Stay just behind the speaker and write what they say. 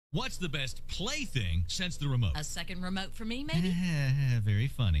What's the best plaything since the remote? A second remote for me, maybe? Very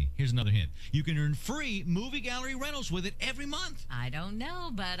funny. Here's another hint. You can earn free movie gallery rentals with it every month. I don't know,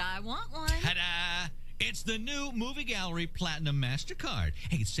 but I want one. Ta-da! It's the new Movie Gallery Platinum Mastercard.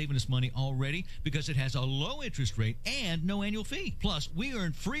 Hey, it's saving us money already because it has a low interest rate and no annual fee. Plus, we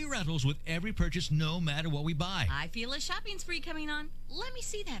earn free rentals with every purchase no matter what we buy. I feel a shopping spree coming on. Let me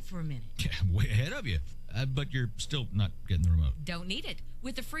see that for a minute. Yeah, I'm way ahead of you. But you're still not getting the remote. Don't need it.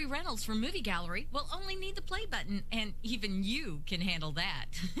 With the free rentals from Movie Gallery, we'll only need the play button, and even you can handle that.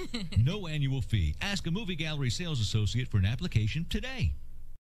 No annual fee. Ask a Movie Gallery sales associate for an application today.